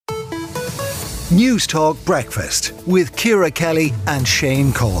News Talk Breakfast with Ciara Kelly and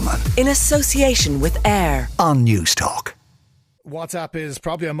Shane Coleman. In association with AIR on News Talk. WhatsApp is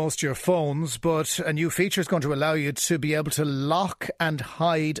probably on most of your phones, but a new feature is going to allow you to be able to lock and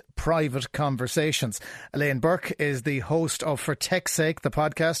hide private conversations. Elaine Burke is the host of For Tech's Sake, the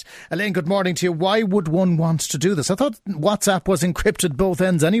podcast. Elaine, good morning to you. Why would one want to do this? I thought WhatsApp was encrypted both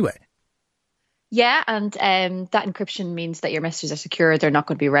ends anyway. Yeah, and that encryption means that your messages are secure. They're not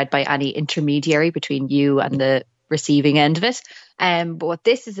going to be read by any intermediary between you and the receiving end of it. But what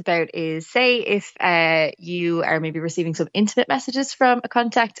this is about is, say if you are maybe receiving some intimate messages from a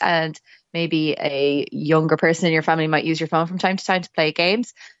contact, and maybe a younger person in your family might use your phone from time to time to play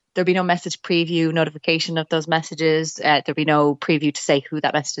games. There'll be no message preview notification of those messages. There'll be no preview to say who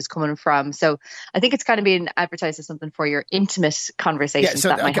that message is coming from. So I think it's kind of being advertised as something for your intimate conversations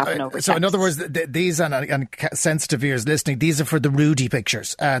that might happen over text. So in other words, these and sensitive ears listening, these are for the Rudy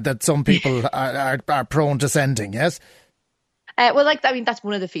pictures that some people are prone to sending, yes? That's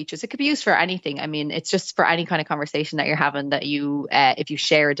one of the features. It could be used for anything. I mean, it's just for any kind of conversation that you're having that you, if you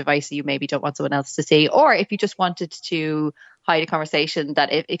share a device that you maybe don't want someone else to see, or if you just wanted to hide a conversation, that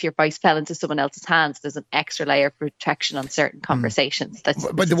if your voice fell into someone else's hands, there's an extra layer of protection on certain conversations. That's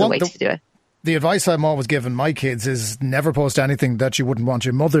the way to do it. The advice I'm always giving my kids is never post anything that you wouldn't want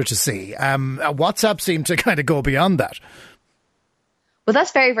your mother to see. WhatsApp seemed to kind of go beyond that. Well,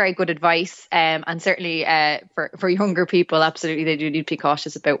 that's very, very good advice. And certainly for younger people, absolutely, they do need to be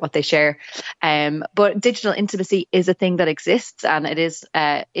cautious about what they share. But digital intimacy is a thing that exists. And it is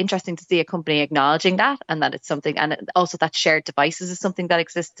interesting to see a company acknowledging that, and that it's something, and also that shared devices is something that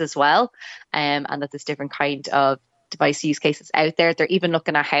exists as well. And that there's different kind of device use cases out there. They're even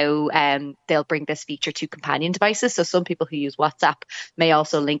looking at how they'll bring this feature to companion devices. So some people who use WhatsApp may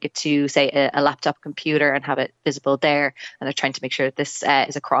also link it to, say, a laptop computer and have it visible there. And they're trying to make sure that this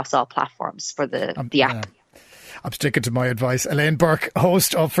is across all platforms for the app. I'm sticking to my advice. Elaine Burke,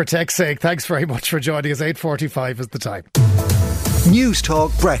 host of For Tech's Sake. Thanks very much for joining us. 8:45 is the time. News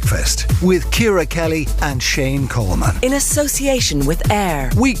Talk Breakfast with Ciara Kelly and Shane Coleman. In association with AIR.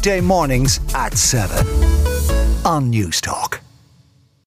 Weekday mornings at 7 on News Talk.